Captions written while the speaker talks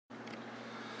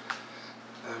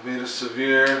I've made a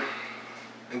severe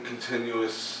and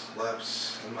continuous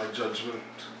lapse in my judgment.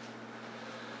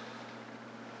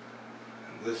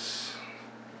 And this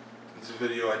is a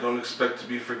video I don't expect to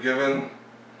be forgiven.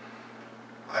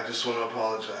 I just want to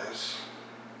apologize.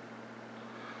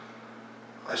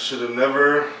 I should have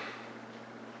never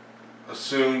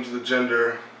assumed the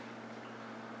gender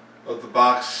of the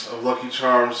box of Lucky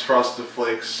Charms Frosted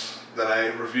Flakes that I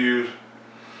reviewed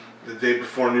the day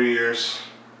before New Year's.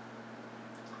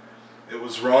 It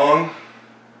was wrong,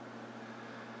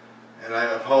 and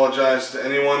I apologize to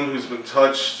anyone who's been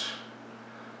touched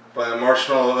by a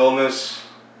marshmallow illness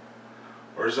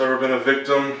or has ever been a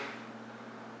victim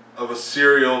of a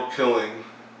serial killing.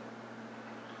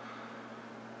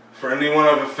 For anyone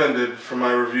I've offended for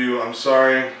my review, I'm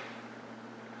sorry.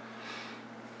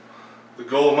 The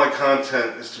goal of my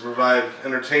content is to provide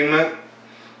entertainment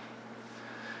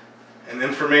and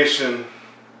information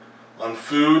on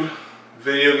food,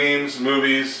 video games,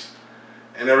 movies,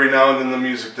 and every now and then the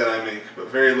music that I make, but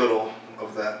very little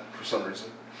of that for some reason.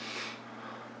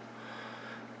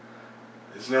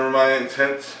 It's never my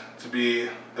intent to be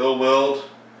ill-willed,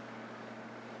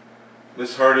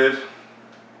 mishearted,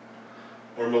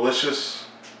 or malicious.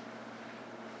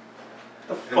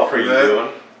 What the fuck are you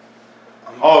doing?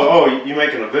 Oh, you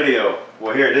making a video?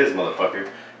 Well, here it is, motherfucker.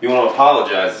 You want to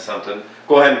apologize or something?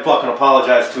 Go ahead and fucking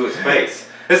apologize to his face.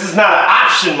 This is not an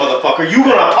option, motherfucker. You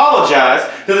gonna apologize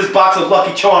to this box of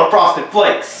Lucky Charms Frosted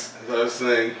Flakes? As I was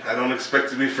saying, I don't expect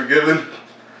to be forgiven.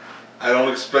 I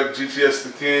don't expect GTS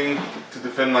The King to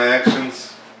defend my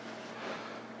actions,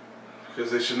 because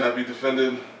they should not be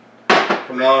defended.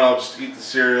 From now on, I'll just eat the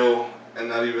cereal and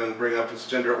not even bring up its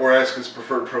gender or ask its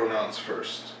preferred pronouns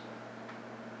first.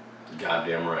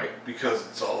 Goddamn right. Because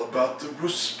it's all about the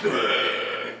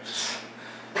respect.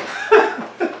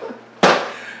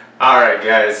 Alright,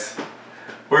 guys.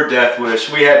 We're Death Wish.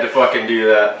 We had to fucking do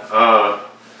that.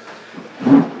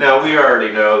 Now, we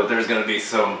already know that there's going to be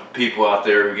some people out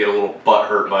there who get a little butt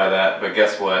hurt by that, but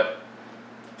guess what?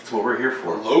 It's what we're here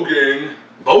for. Logan.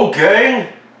 Logan!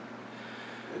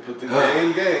 They put the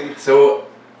gang. So,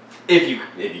 if you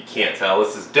can't tell,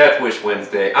 this is Death Wish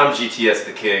Wednesday. I'm GTS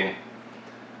The King.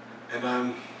 And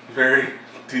I'm very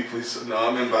deeply,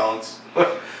 I'm in balance.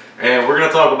 And we're going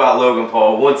to talk about Logan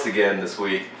Paul once again this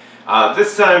week.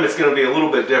 This time it's going to be a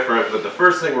little bit different, but the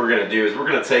first thing we're going to do is we're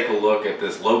going to take a look at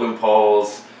this Logan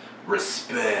Paul's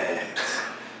Respect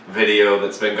video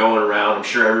that's been going around. I'm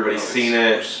sure everybody's seen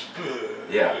it.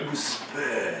 Respect. Yeah,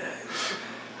 respect.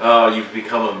 Oh, you've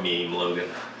become a meme,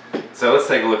 Logan. So let's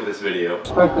take a look at this video.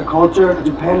 Respect the culture.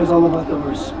 Japan is all about the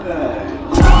respect.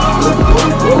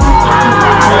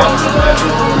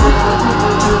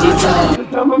 The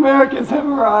dumb Americans have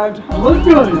arrived. Look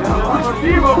good.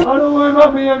 Oh, don't worry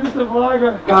about me, I'm just a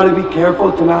vlogger. Gotta be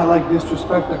careful to not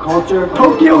disrespect the culture.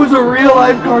 Tokyo is a real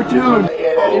life cartoon.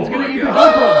 It's gonna eat the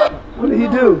GoPro. What did he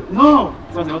do? No!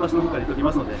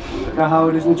 Now how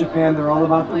it is in Japan, they're all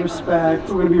about the respect.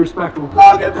 We're gonna be respectful.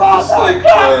 Logan Paul! It's like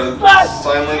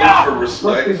sign language for respect.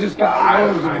 Look, they just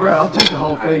got bro, I'll take the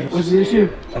whole thing. What's the issue?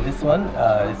 This one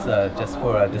is just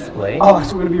for a display. Oh,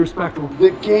 so we're gonna be respectful.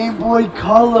 The Game Boy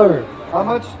Color. How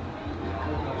much?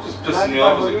 Just pissing you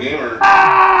off as a gamer.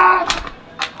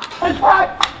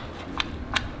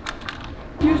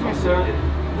 Excuse me, sir.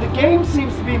 The game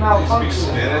seems to be malfunctioning. Speak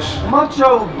Spanish?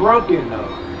 Mucho broken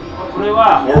though.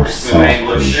 Or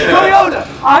Spanish. Toyota,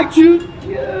 I choose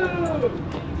you.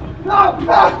 No,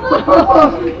 no.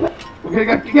 Okay,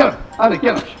 get him.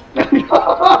 Get him.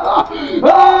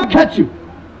 Oh, catch you.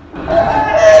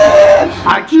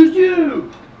 I choose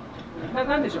you.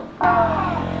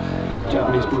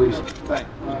 Japanese police. Thanks.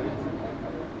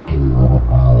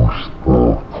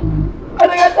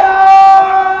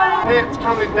 It's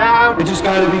coming down. You just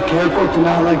gotta be careful to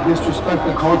not disrespect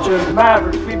the culture.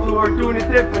 Mavericks, people who are doing it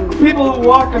different. People who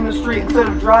walk on the street instead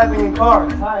of driving in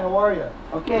cars. Hi, how are you?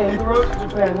 Okay. The road to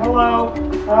Japan. Hello.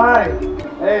 Hi.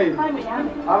 Hey.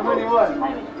 How many what?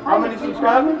 How many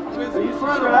subscribers? Are you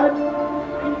subscribed?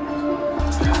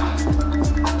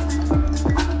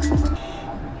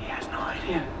 He has no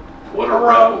idea. What a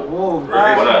rebel. Whoa,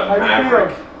 what a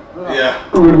maverick. Yeah.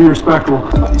 We're gonna be respectful.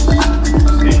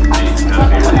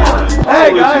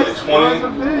 Hey guys! Like 20?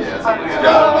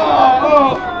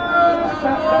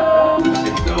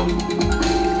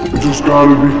 You just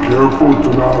gotta be careful to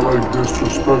not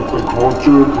disrespect the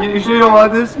culture. You sure you don't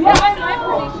want this? Yeah, I'm pretty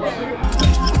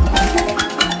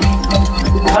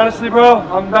sure. Honestly, bro,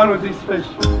 I'm done with these fish.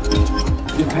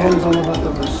 Japan is all about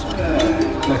the respect.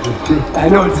 I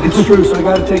know it's true, so I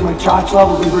gotta take my chotch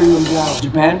levels and bring them down.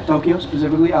 Japan, Tokyo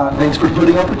specifically, thanks for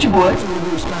putting up with your boy.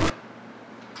 Respect.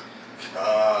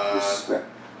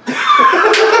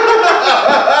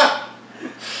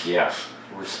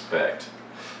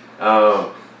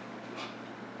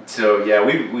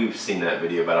 we've seen that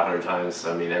video about 100 times.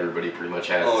 I mean, everybody pretty much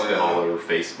has. It's been all over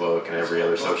Facebook and every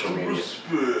other social media.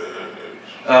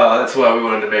 That's why we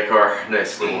wanted to make our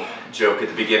nice little joke at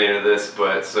the beginning of this.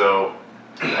 But so,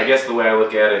 I guess the way I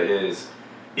look at it is,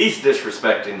 he's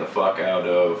disrespecting the fuck out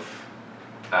of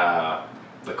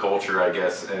the culture, I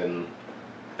guess, and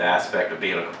the aspect of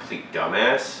being a complete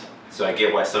dumbass. So I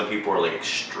get why some people are like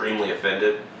extremely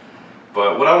offended.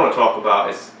 But what I want to talk about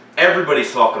is,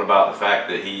 everybody's talking about the fact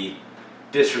that he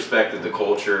disrespected the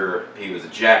culture, he was a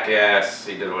jackass,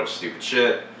 he did a bunch of stupid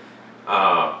shit.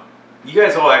 You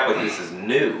guys all act like this is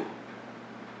new.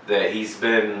 That he's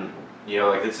been, you know,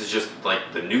 like this is just like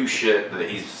the new shit that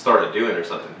he's started doing or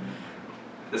something.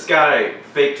 This guy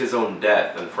faked his own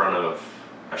death in front of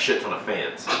a shit ton of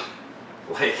fans.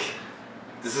 Like,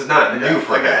 this is not new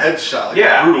for like him. a headshot, like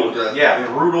a brutal death. Yeah,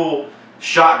 brutal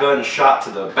shotgun shot to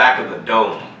the back of the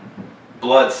dome.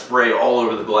 Blood sprayed all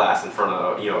over the glass in front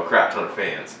of, you know, a crap ton of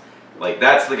fans. Like,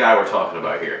 that's the guy we're talking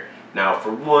about here. Now,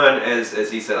 for one,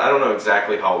 as he said, I don't know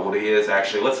exactly how old he is.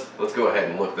 Actually, let's go ahead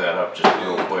and look that up just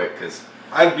real quick, because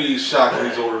I'd be shocked if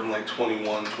he's older than like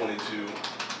 21, 22.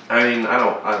 I mean, I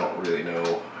don't really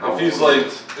know. How if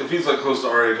he's like close to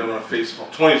our age, I'm gonna face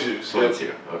 22. So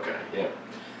 22. Okay, yeah.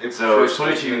 So he's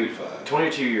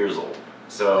 22 years old.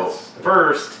 So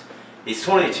first, he's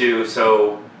 22.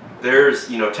 So there's,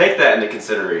 you know, take that into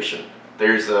consideration.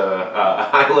 There's a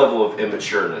high level of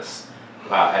immatureness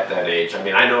at that age. I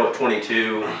mean, I know at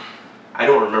 22, I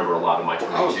don't remember a lot of my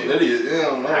 22. I was an idiot.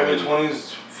 Yeah, my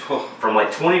 20s. From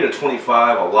like 20 to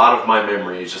 25, a lot of my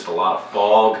memory is just a lot of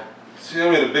fog. See, I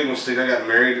made a big mistake. I got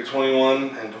married at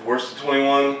 21 and divorced at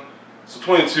 21. So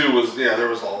 22 was, yeah, there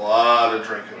was a lot of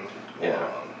drinking going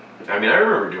on. I mean, I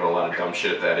remember doing a lot of dumb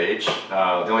shit at that age.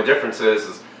 The only difference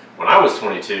is when I was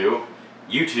 22,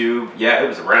 YouTube, yeah, it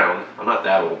was around. I'm not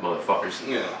that old, motherfuckers.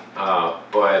 Yeah.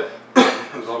 But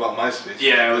it was all about MySpace.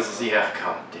 Yeah, it was, yeah,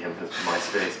 god damn, it was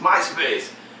MySpace.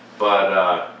 MySpace!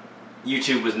 But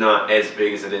YouTube was not as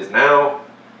big as it is now.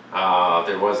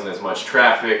 There wasn't as much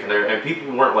traffic, and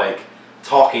people weren't like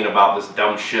talking about this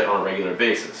dumb shit on a regular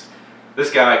basis.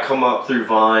 This guy come up through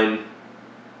Vine,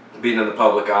 being in the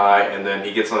public eye, and then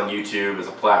he gets on YouTube as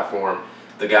a platform.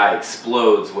 The guy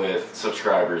explodes with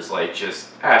subscribers, like just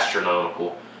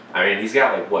astronomical. I mean, he's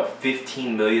got like, what,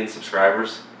 15 million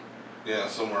subscribers? Yeah,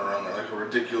 somewhere around there, like a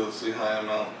ridiculously high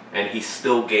amount. And he's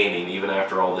still gaining even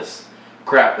after all this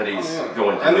crap that he's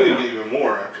going through. I knew he'd get even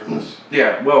more after this.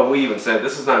 Yeah, well, we even said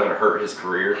this is not going to hurt his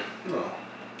career. No.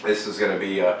 This is going to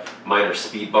be a minor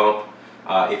speed bump.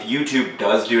 If YouTube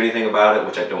does do anything about it,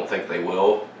 which I don't think they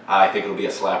will, I think it'll be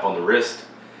a slap on the wrist.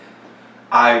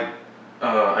 I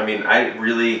mean, I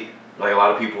really, like a lot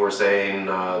of people were saying,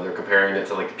 they're comparing it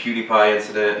to like the PewDiePie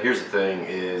incident. Here's the thing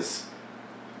is,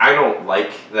 I don't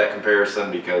like that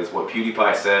comparison because what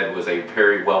PewDiePie said was a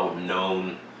very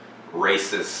well-known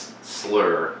racist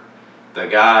slur. The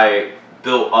guy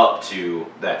built up to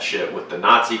that shit with the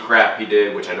Nazi crap he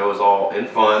did, which I know is all in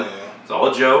fun. Yeah. It's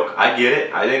all a joke. I get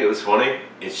it. I think it was funny.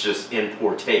 It's just in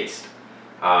poor taste.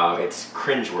 It's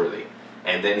cringeworthy.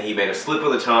 And then he made a slip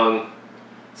of the tongue,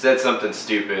 said something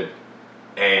stupid,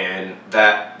 and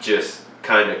that just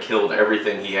kind of killed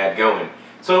everything he had going.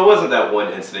 So it wasn't that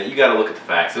one incident. You got to look at the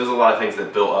facts. There's a lot of things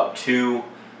that built up to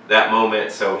that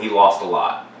moment, so he lost a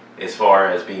lot as far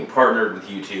as being partnered with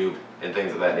YouTube and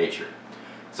things of that nature.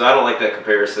 So I don't like that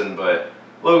comparison, but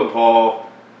Logan Paul,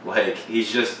 like,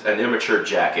 he's just an immature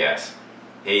jackass.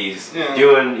 He's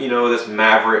doing, you know, this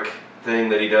maverick thing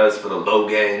that he does for the low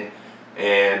gang,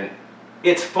 and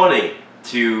it's funny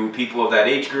to people of that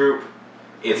age group.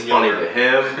 It's funny to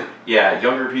him. Yeah,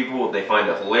 younger people, they find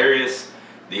it hilarious.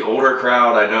 The older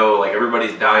crowd, I know, like,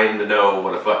 everybody's dying to know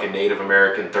what a fucking Native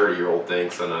American 30-year-old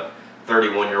thinks and a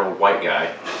 31-year-old white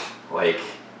guy. Like,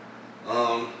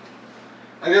 I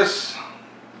guess,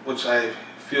 which I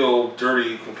feel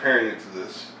dirty comparing it to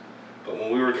this, but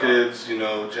when we were kids, you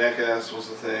know, Jackass was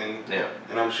the thing. Yeah.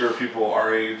 And I'm sure people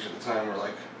our age at the time were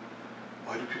like,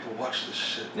 why do people watch this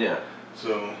shit? Yeah.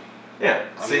 So, yeah.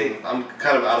 I mean, I'm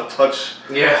kind of out of touch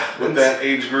with that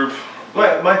age group.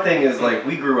 My thing is, like,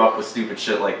 we grew up with stupid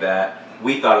shit like that.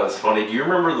 We thought it was funny. Do you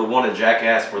remember the one in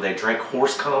Jackass where they drank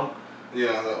horse cum?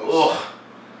 Yeah, that was... Ugh.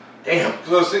 Damn.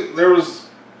 Because I was thinking,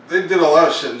 they did a lot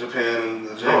of shit in Japan in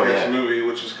the Jackass movie,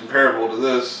 which is comparable to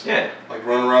this. Yeah. Like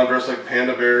running around dressed like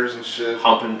panda bears and shit.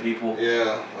 Humping people.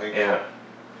 Yeah. Like, yeah.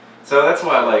 So that's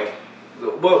why, like,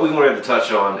 what we wanted to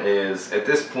touch on is, at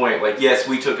this point, like, yes,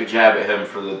 we took a jab at him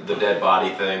for the dead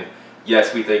body thing.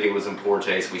 Yes, we think it was in poor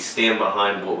taste. We stand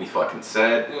behind what we fucking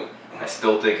said. I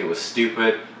still think it was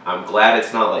stupid. I'm glad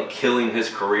it's not, like, killing his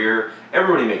career.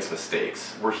 Everybody makes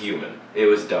mistakes. We're human. It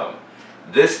was dumb.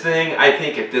 This thing, I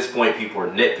think at this point people are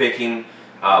nitpicking.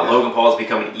 Logan Paul has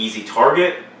become an easy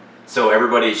target, so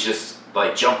everybody's just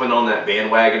like jumping on that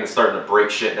bandwagon and starting to break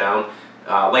shit down.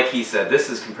 Like he said, this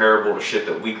is comparable to shit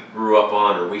that we grew up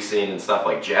on or we seen and stuff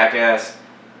like Jackass.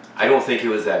 I don't think it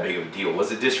was that big of a deal.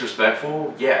 Was it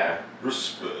disrespectful? Yeah.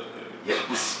 Respect. Yeah,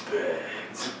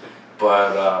 respect.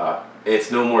 But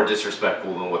it's no more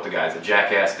disrespectful than what the guys at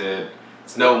Jackass did.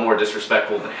 It's no more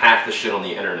disrespectful than half the shit on the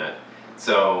internet.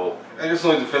 So I guess the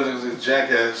only defense against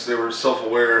Jackass, they were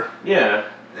self-aware. Yeah.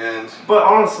 But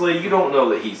honestly, you don't know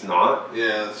that he's not.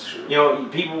 Yeah, that's true. You know,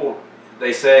 people,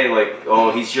 they say like,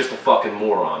 oh, he's just a fucking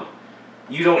moron.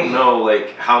 You don't know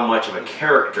like how much of a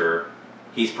character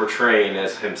he's portraying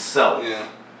as himself. Yeah.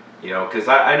 You know, because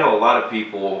I know a lot of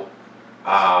people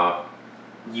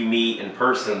you meet in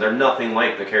person, they're nothing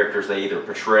like the characters they either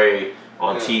portray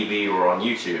on TV or on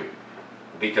YouTube.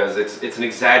 Because it's an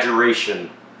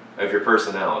exaggeration of your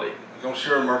personality. I'm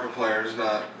sure Markiplier is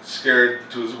not scared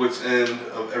to his wit's end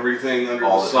of everything under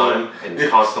all the the sun. time and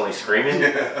constantly screaming.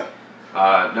 Yeah.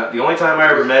 No, the only time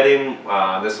I ever met him,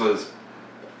 this was,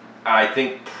 I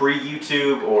think,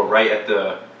 pre-YouTube or right at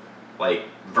the like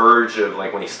verge of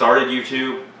like when he started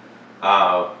YouTube.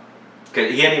 Cause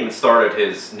he hadn't even started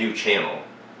his new channel,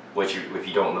 which if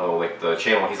you don't know, like the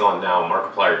channel he's on now,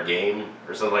 Markiplier Game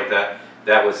or something like that.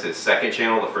 That was his second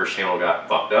channel. The first channel got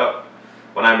fucked up.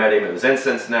 When I met him, it was in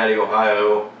Cincinnati,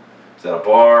 Ohio. It was at a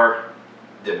bar.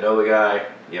 Didn't know the guy.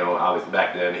 You know, obviously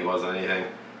back then he wasn't anything.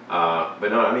 But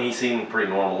no, I mean, he seemed pretty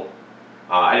normal.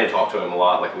 I didn't talk to him a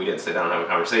lot. Like, we didn't sit down and have a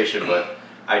conversation, but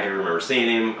I do remember seeing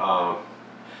him. I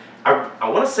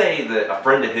want to say that a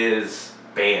friend of his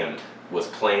band was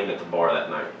playing at the bar that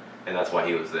night, and that's why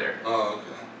he was there. Oh,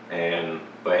 okay.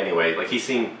 But anyway, like he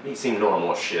seemed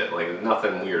normal as shit. Like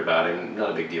nothing weird about him,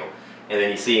 not a big deal. And then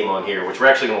you see him on here, which we're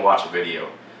actually going to watch a video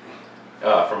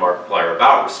from Markiplier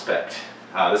about respect.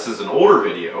 This is an older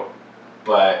video,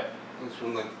 but it's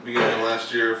from like the beginning of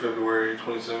last year, February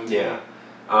 2017. Yeah.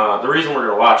 The reason we're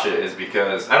going to watch it is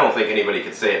because I don't think anybody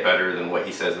could say it better than what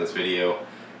he says in this video.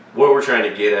 What we're trying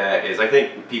to get at is I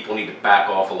think people need to back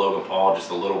off of Logan Paul just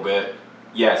a little bit.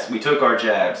 Yes, we took our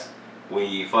jabs.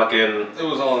 We fucking... It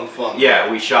was all in fun. Yeah,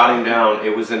 we shot him down.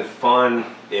 It was in fun.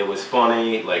 It was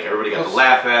funny. Like, everybody got to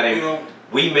laugh at him. You know,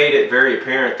 we made it very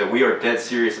apparent that we are dead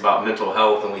serious about mental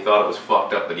health, and we thought it was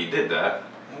fucked up that he did that.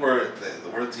 We're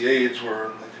at the age where,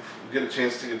 like, if we get a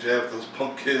chance to take a jab at those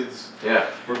punk kids, yeah,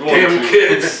 we're going damn to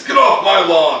kids, get off my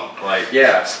lawn. Like,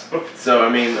 yeah. So I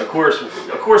mean, of course,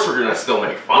 we're gonna still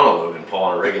make fun of Logan Paul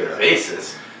on a regular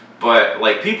basis, but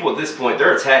like people at this point,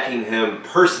 they're attacking him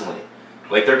personally.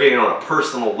 Like they're getting on a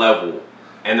personal level,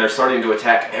 and they're starting to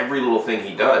attack every little thing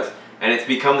he does. And it's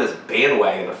become this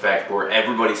bandwagon effect where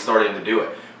everybody's starting to do it.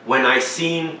 When I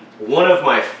seen one of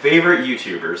my favorite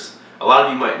YouTubers, a lot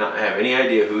of you might not have any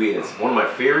idea who he is, one of my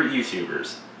favorite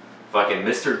YouTubers, fucking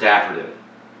Mr. Dapperton,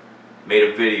 made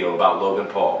a video about Logan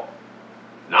Paul.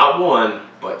 Not one,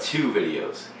 but 2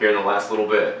 videos here in the last little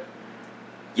bit.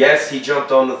 Yes, he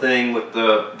jumped on the thing with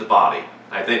the body.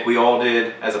 I think we all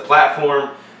did as a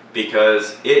platform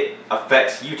because it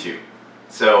affects YouTube.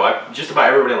 So just about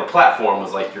everybody on the platform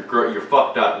was like, you're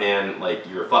fucked up, man. Like,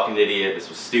 you're a fucking idiot. This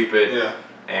was stupid. Yeah.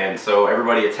 And so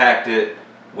everybody attacked it.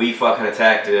 We fucking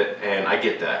attacked it, and I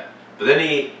get that. But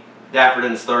then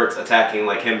Dapperton starts attacking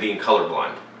like him being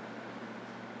colorblind.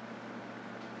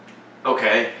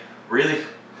 Okay, really?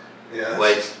 Yeah.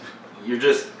 Like,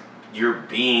 you're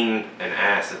being an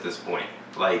ass at this point.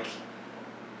 Like,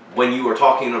 when you are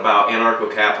talking about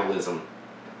anarcho-capitalism,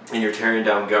 and you're tearing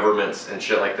down governments and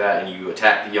shit like that, and you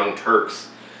attack the young Turks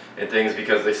and things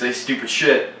because they say stupid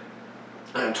shit,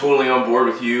 I'm totally on board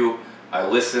with you. I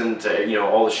listen to, you know,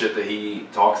 all the shit that he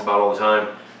talks about all the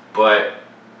time, but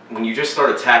when you just start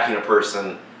attacking a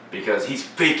person because he's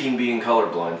faking being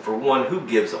colorblind, for one, who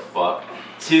gives a fuck?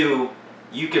 2,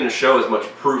 you can show as much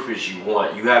proof as you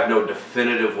want. You have no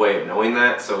definitive way of knowing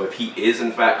that, so if he is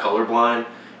in fact colorblind,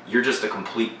 you're just a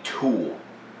complete tool.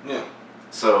 Yeah.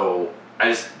 So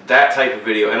that type of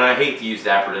video, and I hate to use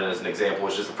Dapperton as an example,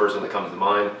 it's just the first one that comes to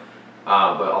mind,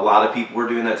 but a lot of people were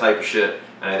doing that type of shit,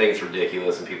 and I think it's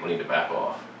ridiculous and people need to back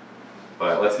off.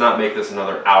 But let's not make this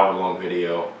another hour-long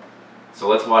video. So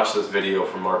let's watch this video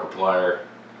from Markiplier,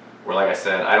 where, like I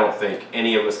said, I don't think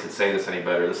any of us could say this any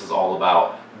better. This is all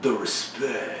about the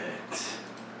respect.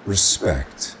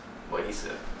 Respect. What he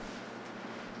said.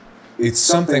 It's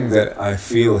something that I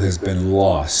feel has been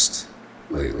lost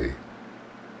lately.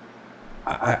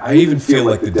 I even feel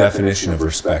like the definition of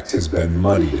respect has been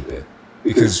muddied a bit,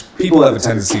 because people have a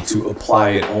tendency to apply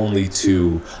it only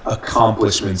to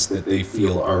accomplishments that they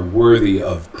feel are worthy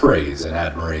of praise and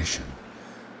admiration.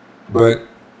 But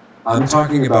I'm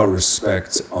talking about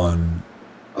respect on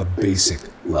a basic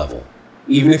level.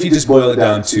 Even if you just boil it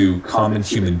down to common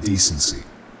human decency,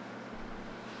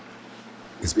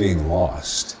 it's being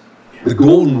lost. The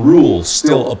golden rule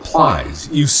still applies.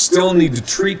 You still need to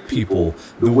treat people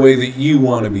the way that you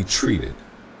want to be treated.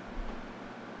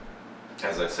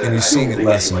 As I said, And you're seeing it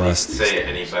less and less these say it days.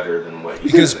 any better than what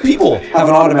you Because said in this people video. have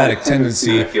an automatic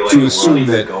tendency I feel like to the world assume needs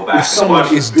to that go back if and someone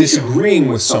watch is this video. disagreeing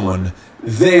with someone,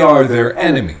 they are their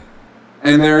enemy.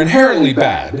 And they're inherently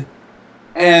bad,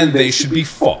 and they should be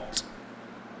fought.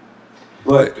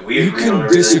 But Do we you agree on can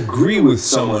everything? disagree with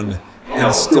someone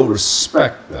and still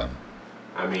respect them.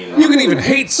 I mean, You can even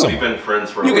hate we've someone. been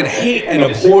friends for You over can a hate decade. and We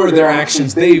abhor disagree their on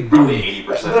actions. probably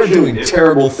 80% They're of the doing shit.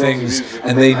 terrible things,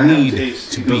 and they need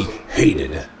to be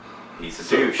hated. He's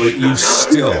a douche. But I know. you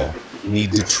still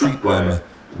need to treat them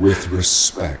with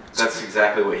respect. That's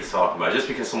exactly what he's talking about. Just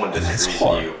because someone And that's disagrees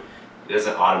hard. with you, it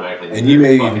doesn't automatically mean And you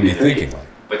they're may fucking even be enemy. thinking, like,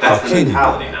 But that's how the can you do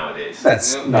mentality that? nowadays.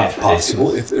 That's Yeah. not It's possible.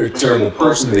 ridiculous. If they're a terrible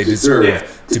person, they deserve Yeah.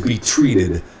 to be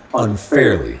treated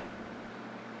unfairly.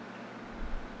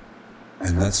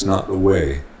 And that's not the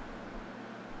way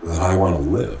that I want to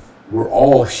live. We're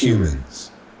all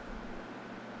humans.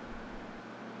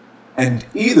 And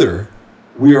either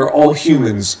we are all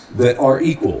humans that are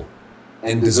equal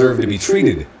and deserve to be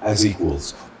treated as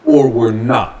equals, or we're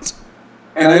not.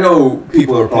 And I know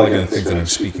people are probably going to think that I'm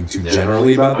speaking too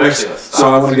generally about I'm this, actually gonna stop so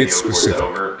I this want to get video before it's specific.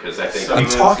 over, 'cause I think I'm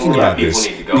people- talking about people this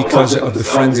need to go because watch of the themselves.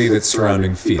 frenzy that's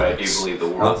surrounding But I Felix. do believe the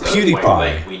Not world's at a point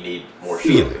PewDiePie, like we need more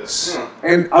shit like this. Felix.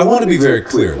 And I want to be very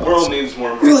clear The about world this. needs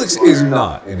more. Felix Markiplier. is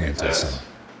not an anti-Semite.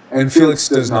 And Felix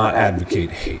does not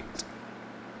advocate hate.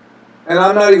 And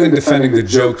I'm not even defending the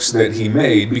jokes that he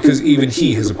made, because even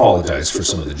he has apologized for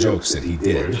some of the jokes that he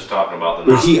We're did. just talking about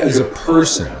the But he, as a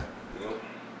person,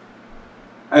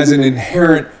 as an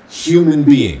inherent human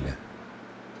being,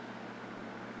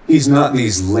 he's not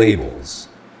these labels.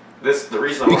 the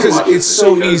reason I wanna Because watch this it's is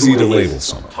so because easy to when he's label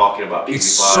someone. Talking about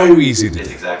It's PewDiePie so easy to is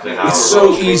do. exactly how It's we're so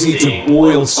both easy to seeing boil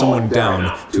Logan someone Paul down right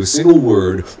now. to a single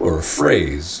word or a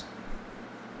phrase,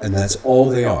 and that's all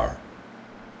they are.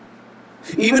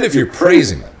 Even if you're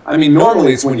praising them, I mean,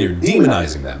 normally it's when you're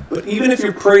demonizing them, but even if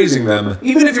you're praising them,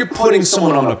 even if you're putting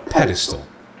someone on a pedestal,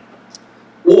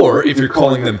 or if you're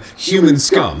calling them human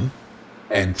scum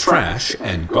and trash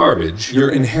and garbage, you're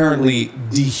inherently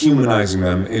dehumanizing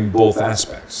them in both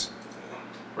aspects.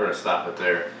 We're gonna stop it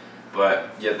there. But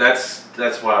yeah, that's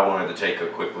why I wanted to take a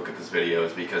quick look at this video,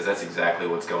 is because that's exactly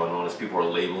what's going on. Is people are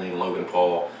labeling Logan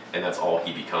Paul, and that's all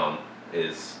he become,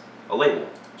 is a label.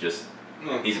 Just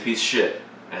he's a piece of shit,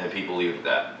 and people leave it at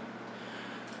that.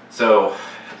 So,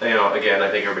 you know, again, I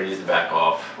think everybody needs to back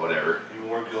off. Whatever. You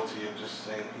were guilty of just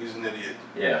saying he's an idiot.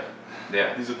 Yeah,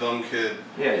 yeah, He's a dumb kid.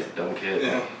 yeah. He's a dumb kid.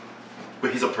 Yeah.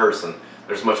 But he's a person.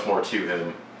 There's much more to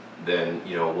him than,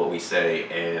 you know, what we say.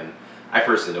 And I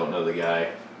personally don't know the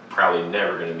guy. Probably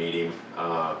never going to meet him.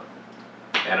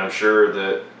 And I'm sure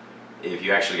that if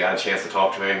you actually got a chance to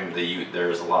talk to him,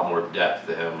 there's a lot more depth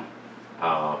to him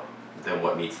than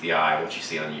what meets the eye, what you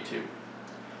see on YouTube.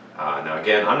 Now,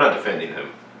 again, I'm not defending him.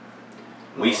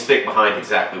 We stick behind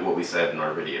exactly what we said in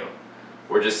our video.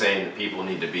 We're just saying that people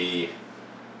need to be,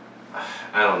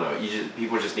 I don't know,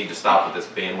 people just need to stop with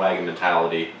this bandwagon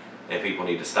mentality, and people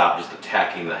need to stop just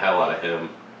attacking the hell out of him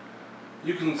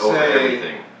You can over say,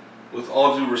 everything. with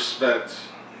all due respect,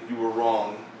 you were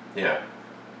wrong. Yeah,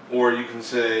 Or you can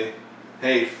say,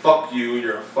 hey, fuck you,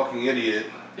 you're a fucking idiot.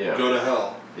 yeah, Go to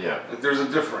hell. yeah. Like, there's a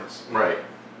difference. Right.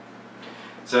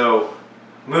 So,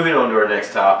 moving on to our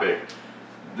next topic.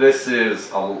 This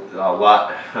is a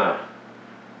lot.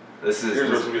 This is Here's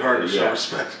where it's going to be hard to show yeah.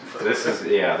 respect. This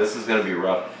is going to be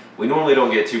rough. We normally don't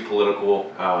get too political.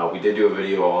 We did do a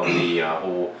video on the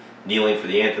whole kneeling for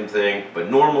the anthem thing,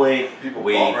 but normally People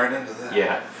we fall right into that.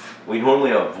 yeah, we normally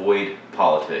avoid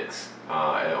politics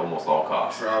at almost all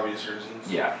costs. For obvious reasons.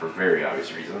 Yeah, for very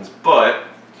obvious reasons. But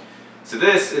so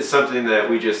this is something that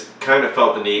we just kind of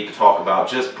felt the need to talk about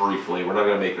just briefly. We're not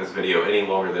going to make this video any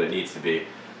longer than it needs to be.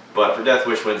 But for Death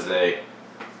Wish Wednesday,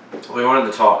 we wanted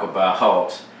to talk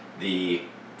about the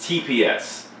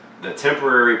TPS, the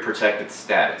Temporary Protected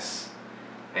Status.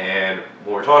 And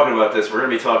when we're talking about this, we're going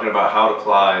to be talking about how it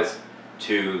applies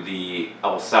to the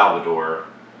El Salvador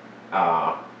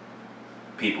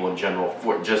people in general,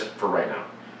 just for right now.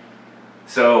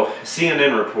 So,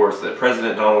 CNN reports that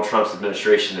President Donald Trump's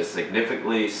administration is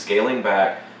significantly scaling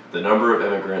back the number of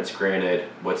immigrants granted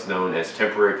what's known as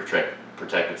temporary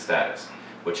protected status,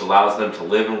 which allows them to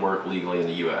live and work legally in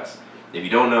the U.S. If you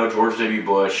don't know, George W.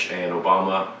 Bush and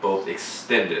Obama both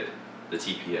extended the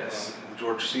TPS.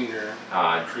 George Sr.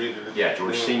 Created it. Yeah,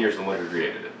 George Sr. is the one who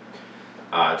created it.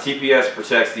 TPS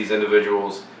protects these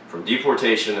individuals from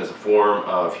deportation as a form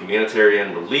of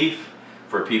humanitarian relief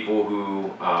for people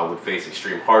who would face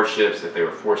extreme hardships if they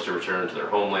were forced to return to their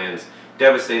homelands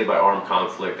devastated by armed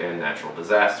conflict and natural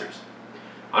disasters.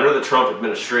 Under the Trump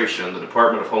administration, the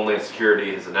Department of Homeland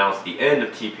Security has announced the end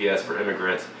of TPS for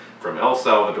immigrants from El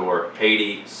Salvador,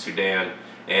 Haiti, Sudan,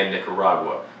 and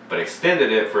Nicaragua, but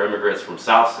extended it for immigrants from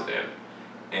South Sudan.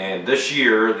 And this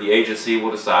year, the agency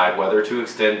will decide whether to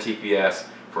extend TPS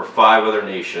for 5 other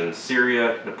nations: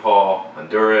 Syria, Nepal,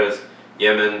 Honduras,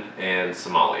 Yemen, and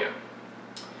Somalia.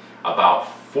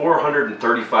 About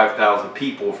 435,000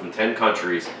 people from 10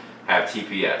 countries have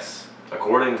TPS,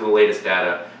 according to the latest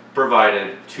data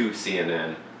provided to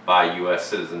CNN by U.S.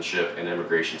 Citizenship and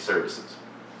Immigration Services.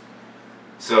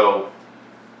 So,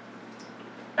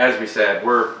 as we said,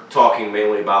 we're talking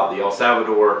mainly about the El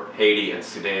Salvador, Haiti, and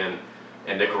Sudan,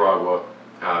 and Nicaragua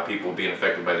people being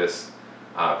affected by this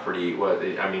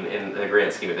in the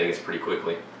grand scheme of things, pretty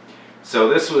quickly. So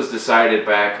this was decided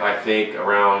back, I think,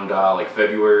 around like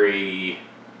February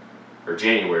or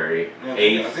January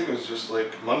 8th. I think it was just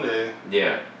like Monday.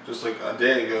 Yeah. Just like a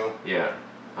day ago. Yeah.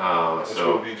 Which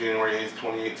would be January 8th,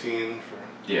 2018 for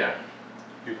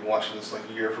people watching this like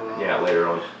a year from now. Yeah, later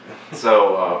on.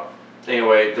 So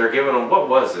anyway, they're giving them, what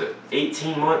was it,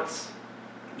 18 months?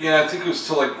 Yeah, I think it was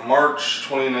till like March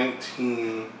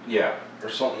 2019. Yeah. Or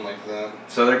something like that.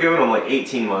 So they're giving them like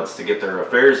 18 months to get their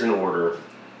affairs in order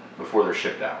before they're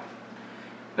shipped out.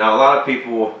 Now, a lot of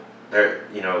people, they're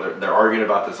arguing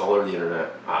about this all over the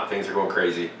internet. Things are going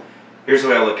crazy. Here's the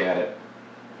way I look at it.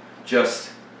 Just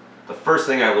the first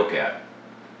thing I look at,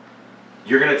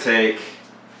 you're going to take,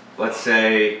 let's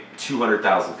say,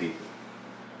 200,000 people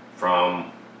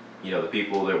from, the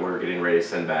people that we're getting ready to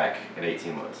send back in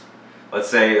 18 months. Let's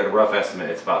say, at a rough estimate,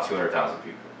 it's about 200,000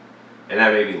 people. And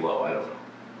that may be low, I don't know.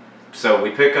 So we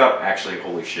pick up, actually,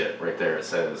 holy shit, right there it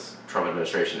says, Trump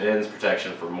administration ends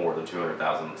protection for more than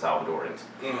 200,000 Salvadorans.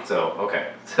 So,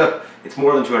 okay, so it's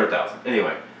more than 200,000.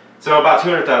 Anyway, so about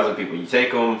 200,000 people, you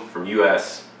take them from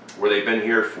U.S., where they've been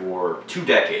here for 2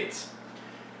 decades,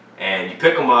 and you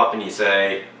pick them up and you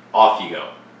say, off you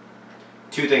go.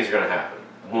 2 things are going to happen.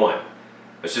 1,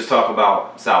 let's just talk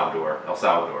about El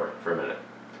Salvador, for a minute.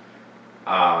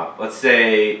 Let's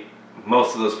say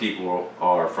most of those people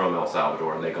are from El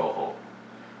Salvador and they go home.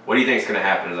 What do you think is going to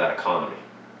happen to that economy?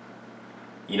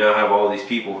 You now have all these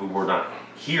people who were not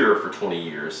here for 20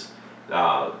 years.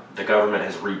 The government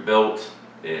has rebuilt.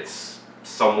 It's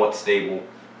somewhat stable.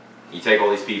 You take all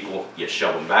these people, you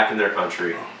shove them back in their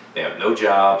country. They have no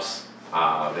jobs.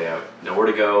 They have nowhere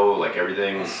to go. Like,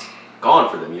 everything's gone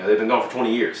for them. They've been gone for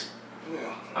 20 years.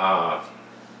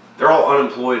 They're all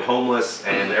unemployed, homeless,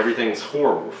 and everything's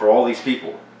horrible for all these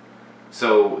people.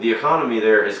 So the economy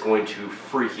there is going to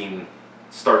freaking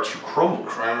start to crumble.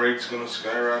 Crime rate's going to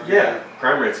skyrocket. Yeah,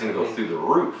 crime rate's going to go through the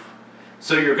roof.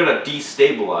 So you're going to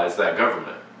destabilize that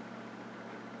government.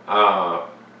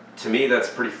 To me, that's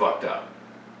pretty fucked up.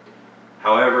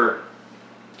 However,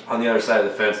 on the other side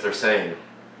of the fence, they're saying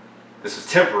this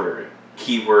is temporary.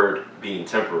 Keyword being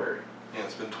temporary. Yeah,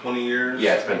 it's been 20 years.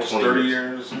 Yeah, it's been almost 20 30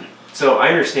 years. So I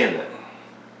understand that.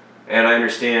 And I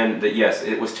understand that, yes,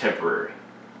 it was temporary.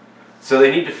 So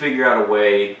they need to figure out a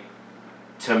way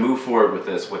to move forward with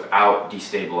this without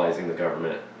destabilizing the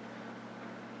government.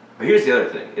 But here's the other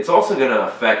thing. It's also going to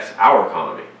affect our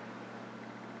economy.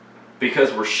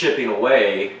 Because we're shipping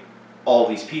away all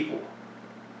these people.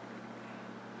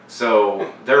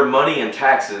 So their money and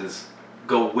taxes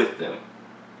go with them.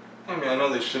 I mean, I know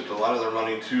they shipped a lot of their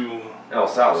money to El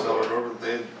Salvador, but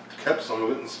they kept some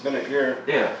of it and spent it here.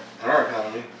 Yeah. In our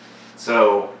economy.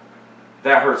 So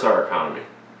that hurts our economy.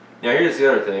 Now, here's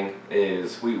the other thing,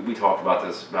 is we talked about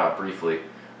this briefly.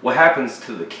 What happens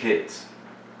to the kids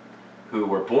who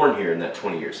were born here in that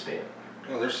 20-year span?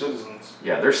 Yeah, they're citizens.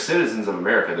 Yeah, they're citizens of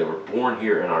America. They were born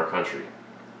here in our country.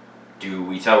 Do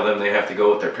we tell them they have to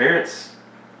go with their parents?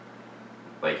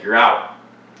 Like, you're out.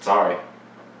 Sorry.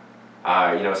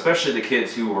 Especially the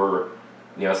kids who were,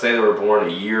 say they were born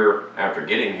a year after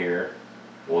getting here.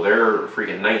 Well, they're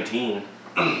freaking 19.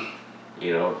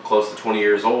 Close to 20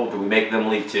 years old. Do we make them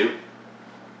leave too?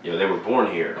 They were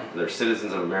born here. They're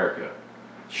citizens of America.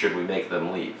 Should we make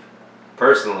them leave?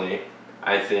 Personally,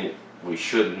 I think we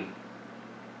shouldn't.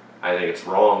 I think it's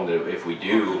wrong that if we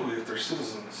do. If they're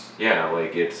citizens. Yeah,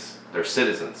 they're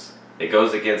citizens. It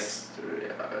goes against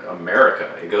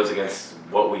America. It goes against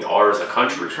what we are as a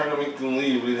country. If we're trying to make them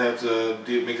leave, we'd have to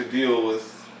make a deal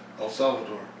with El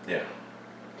Salvador. Yeah.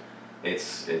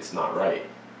 It's not right.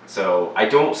 So I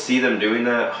don't see them doing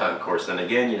that. Of course, then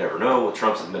again, you never know with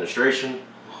Trump's administration.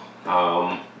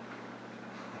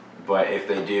 but if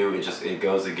they do, it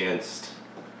goes against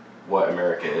what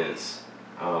America is.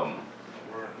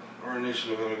 We're a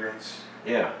nation of immigrants.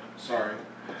 Yeah. Sorry.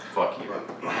 Fuck you.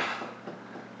 But,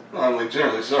 no, I'm like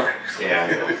generally sorry. Yeah,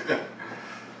 I know.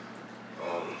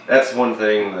 That's one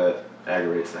thing that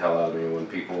aggravates the hell out of me when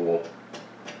people,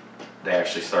 they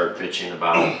actually start bitching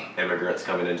about immigrants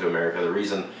coming into America. The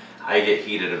reason I get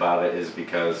heated about it is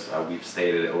because we've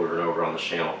stated it over and over on the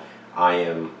channel. I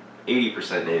am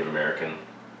 80% Native American,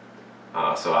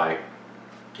 so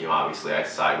obviously I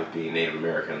side with being Native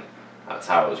American. That's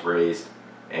how I was raised,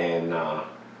 and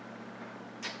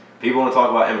people want to talk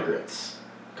about immigrants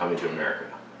coming to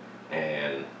America,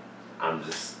 and I'm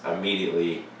just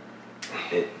immediately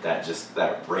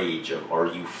that rage of, are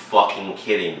you fucking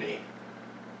kidding me?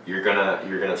 You're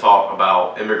gonna talk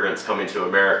about immigrants coming to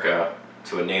America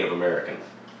to a Native American.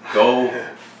 Go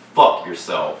fuck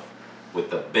yourself with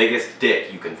the biggest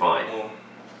dick you can find. Well,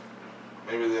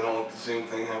 maybe they don't want the same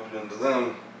thing happening to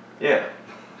them. Yeah.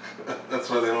 That's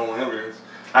why they don't want immigrants.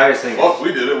 I just think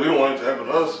we did it. We don't want it to happen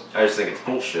to us. I just think it's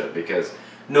bullshit because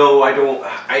no, I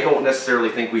don't necessarily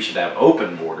think we should have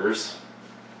open borders.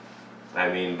 I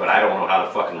mean, but I don't know how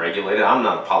to fucking regulate it. I'm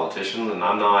not a politician, and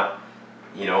I'm not,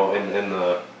 in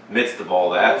the midst of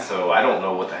all that, so I don't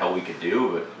know what the hell we could do,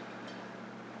 but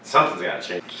something's got to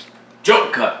change.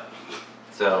 Jump cut!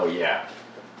 So, yeah.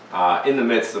 In the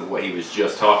midst of what he was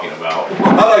just talking about.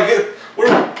 How did I get...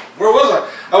 Where was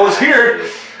I? I was here,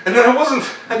 and then I wasn't.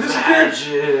 I disappeared.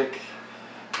 Magic.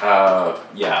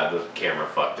 Yeah, the camera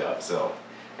fucked up, so...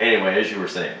 Anyway, as you were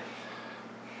saying.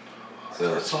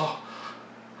 So, I saw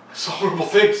horrible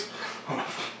things.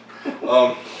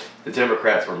 The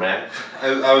Democrats were mad.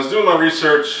 I was doing my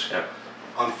research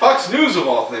on Fox News of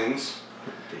all things,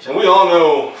 and we all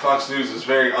know Fox News is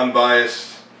very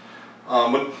unbiased.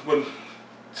 When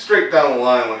straight down the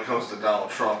line when it comes to Donald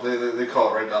Trump, they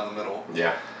call it right down the middle.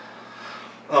 Yeah.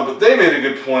 But they made a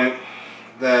good point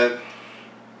that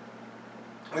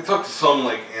I talked to some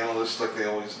analysts like they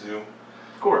always do.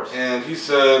 Of course. And he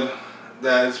said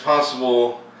that it's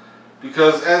possible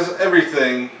because as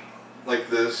everything like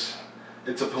this,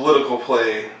 it's a political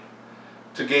play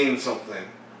to gain something.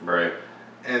 Right.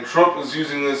 And Trump is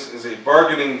using this as a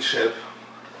bargaining chip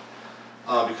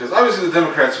because obviously the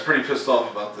Democrats are pretty pissed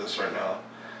off about this right now.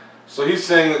 So he's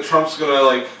saying that Trump's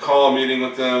going to call a meeting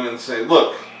with them and say,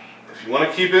 look, if you want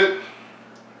to keep it,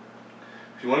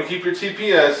 if you want to keep your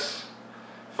TPS,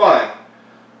 fine.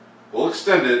 We'll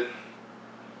extend it.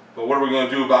 But what are we going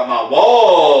to do about my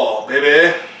wall,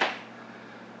 baby?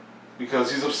 Because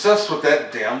he's obsessed with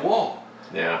that damn wall.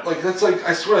 Yeah. That's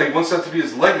I swear, he wants that to be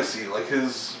his legacy,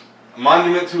 his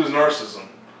monument to his narcissism.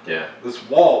 Yeah. This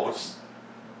wall, which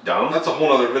dumb. That's a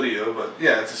whole other video, but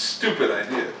yeah, it's a stupid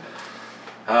idea.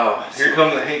 Oh. Here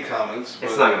come the hate comments.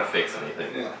 It's not going to fix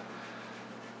anything. Yeah.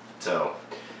 So,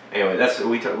 anyway,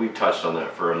 we touched on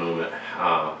that for a moment.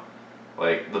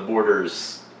 The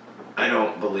borders, I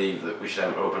don't believe that we should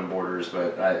have open borders,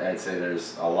 but I'd say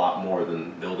there's a lot more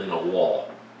than building a wall.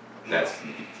 That's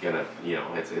gonna,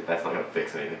 that's not gonna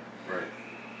fix anything. Right.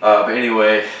 But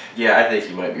anyway, yeah, I think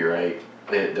you might be right.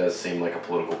 It does seem like a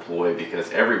political ploy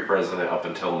because every president up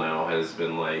until now has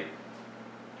been like,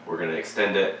 we're gonna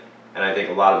extend it. And I think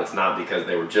a lot of it's not because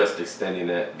they were just extending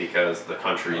it because the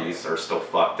countries are still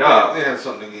fucked up. They had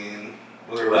something to gain,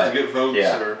 whether it was to get votes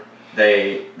or...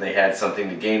 They had something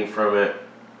to gain from it,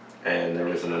 and there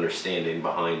was an understanding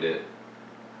behind it,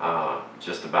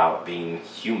 just about being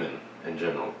human in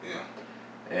general. Yeah.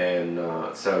 And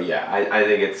so yeah, I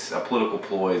think it's a political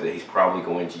ploy that he's probably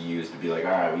going to use to be like,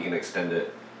 all right, we can extend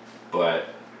it, but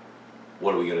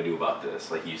what are we going to do about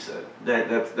this? Like you said,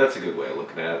 that's a good way of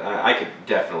looking at it. I could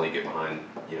definitely get behind,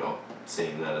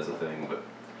 seeing that as a thing, but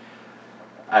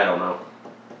I don't know.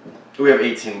 We have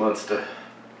 18 months to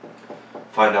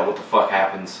find out what the fuck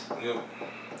happens. Yep.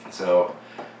 So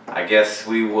I guess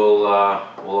we will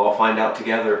we'll all find out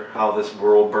together how this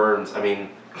world turns.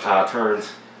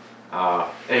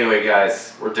 Anyway,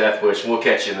 guys, we're Death Wish. We'll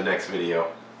catch you in the next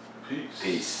video.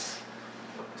 Peace.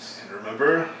 And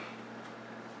remember,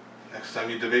 next time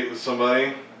you debate with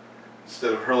somebody,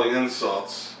 instead of hurling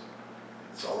insults,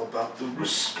 it's all about the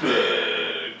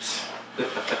respect.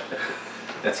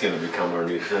 That's gonna become our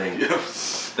new thing.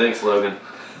 Yes. Thanks, Logan.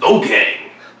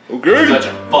 Okay. Okay. Such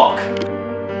a fuck.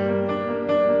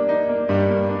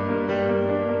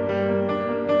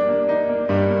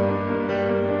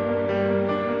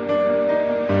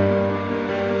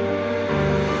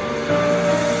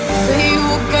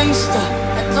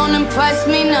 That don't impress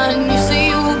me none. You say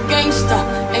you a gangster,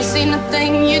 ain't seen a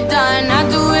thing, you done. I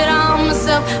do it